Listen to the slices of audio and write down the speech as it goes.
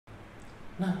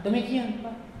Nah demikian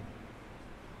Pak,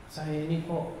 saya ini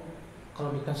kok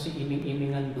kalau dikasih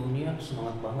iming-imingan dunia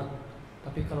semangat banget,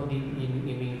 tapi kalau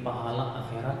diiming-iming pahala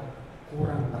akhirat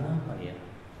kurang. Kenapa ya?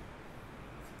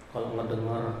 Kalau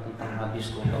mendengar tentang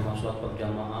hadis keutamaan sholat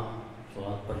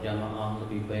berjamaah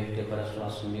lebih baik daripada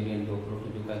sholat sendirian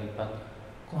 27 kali lipat,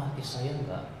 kok hati saya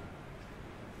enggak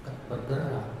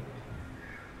bergerak.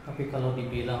 Tapi kalau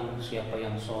dibilang siapa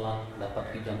yang sholat dapat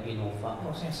kijang Innova,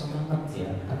 kok saya semangat ya.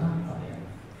 Kenapa ya?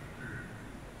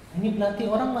 Ini berarti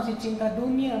orang masih cinta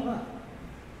dunia Pak.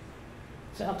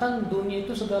 Seakan dunia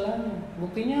itu segalanya.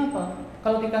 Buktinya apa?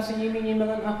 Kalau dikasih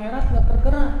iming-imingan akhirat nggak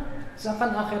tergerak.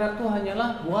 Seakan akhirat itu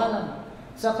hanyalah bualan.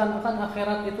 Seakan-akan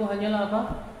akhirat itu hanyalah apa?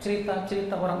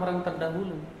 Cerita-cerita orang-orang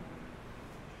terdahulu.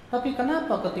 Tapi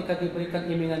kenapa ketika diberikan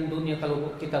imingan dunia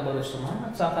kalau kita baru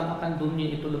semangat, seakan-akan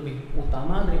dunia itu lebih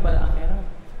utama daripada akhirat?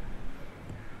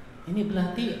 Ini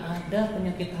berarti ada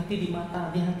penyakit hati di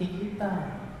hati kita.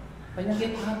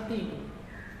 Penyakit hati.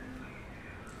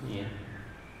 Iya.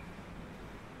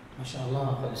 Masya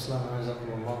Allah, Islam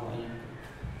azakumullah.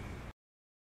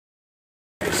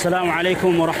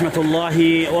 Assalamualaikum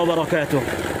warahmatullahi wabarakatuh.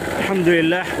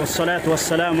 Alhamdulillah wassalatu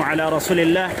wassalamu ala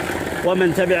Rasulillah wa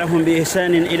man tabi'ahum bi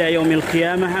ihsanin ila yaumil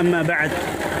qiyamah, amma ba'd.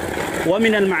 Wa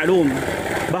minal ma'lum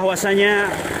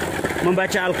bahwasanya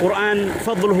membaca Al-Qur'an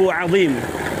fadluhu 'azim.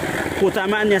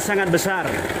 Keutamaannya sangat besar.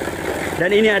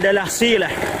 Dan ini adalah silah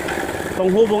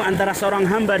penghubung antara seorang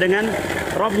hamba dengan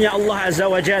Rabbnya Allah Azza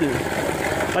wa Jalla.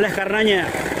 Oleh karenanya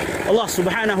Allah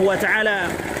Subhanahu wa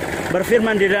taala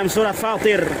berfirman di dalam surat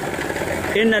Fatir,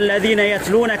 innal ladzina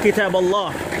yatluna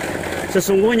kitaballah,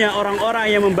 sesungguhnya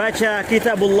orang-orang yang membaca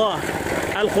kitabullah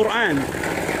Al-Qur'an,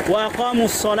 wa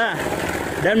aqamus shalah,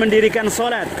 dan mendirikan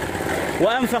salat,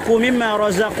 wa anfaqu mimma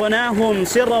razaqnahum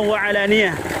sirran wa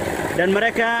alaniyah, dan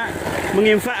mereka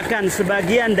menginfakkan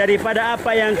sebagian daripada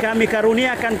apa yang kami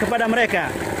karuniakan kepada mereka,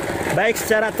 baik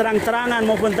secara terang-terangan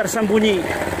maupun tersembunyi,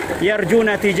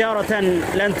 yarjuna tijaratan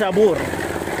lan tabur,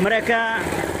 mereka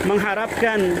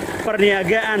mengharapkan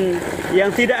perniagaan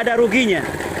yang tidak ada ruginya,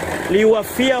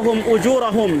 liwaffiyahum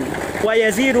ujurahum wa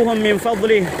yaziduhum min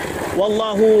fadlih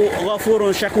wallahu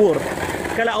ghafurun syakur.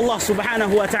 Kala Allah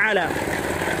Subhanahu wa taala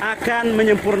akan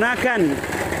menyempurnakan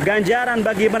ganjaran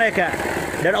bagi mereka,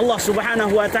 dan Allah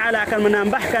Subhanahu wa taala akan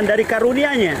menambahkan dari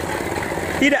karunia-Nya.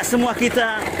 Tidak semua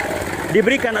kita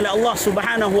diberikan oleh Allah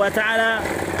Subhanahu wa taala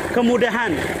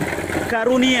kemudahan,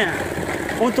 karunia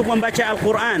untuk membaca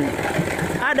Al-Qur'an.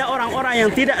 Ada orang-orang yang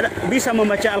tidak bisa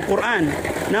membaca Al-Quran,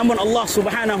 namun Allah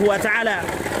Subhanahu wa ta'ala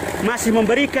masih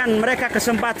memberikan mereka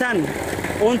kesempatan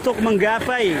untuk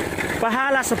menggapai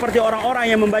pahala seperti orang-orang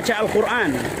yang membaca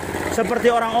Al-Quran, seperti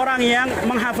orang-orang yang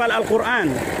menghafal Al-Quran.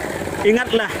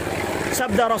 Ingatlah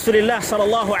sabda Rasulullah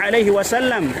sallallahu alaihi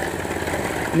wasallam,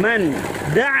 man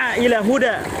da'a ila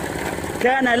huda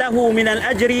kana lahu minal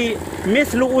ajri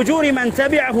mithlu ujuri man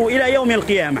tabi'ahu ila yaumil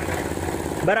qiyamah.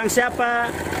 Barang siapa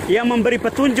yang memberi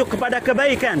petunjuk kepada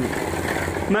kebaikan,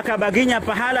 maka baginya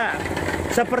pahala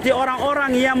seperti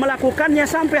orang-orang yang melakukannya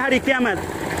sampai hari kiamat,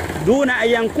 duna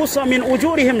yang kusa min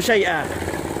ujurihim syai'a,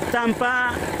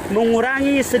 tanpa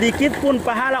mengurangi sedikit pun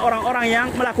pahala orang-orang yang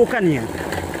melakukannya.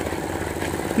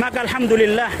 Maka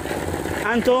alhamdulillah,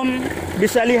 antum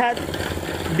bisa lihat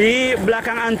di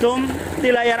belakang antum,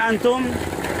 di layar antum,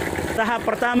 tahap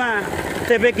pertama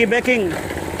TBK backing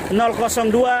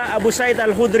 002 Abu Said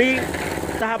Al-Khudri,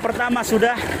 tahap pertama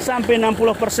sudah sampai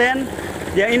 60%.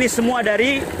 Ya, ini semua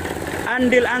dari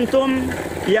andil antum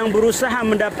yang berusaha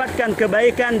mendapatkan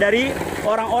kebaikan dari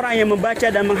orang-orang yang membaca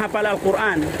dan menghafal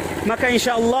Al-Quran. Maka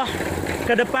insya Allah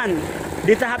ke depan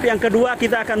di tahap yang kedua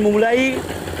kita akan memulai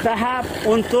tahap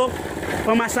untuk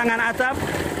pemasangan atap,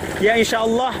 yang insya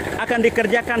Allah akan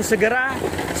dikerjakan segera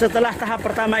setelah tahap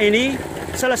pertama ini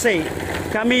selesai.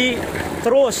 Kami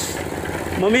terus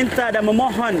meminta dan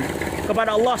memohon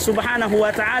kepada Allah Subhanahu wa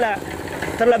ta'ala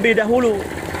terlebih dahulu,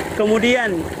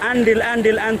 kemudian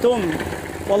andil-andil antum.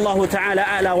 Wallahu ta'ala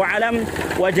a'la wa alam,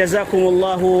 wa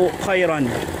jazakumullahu khairan.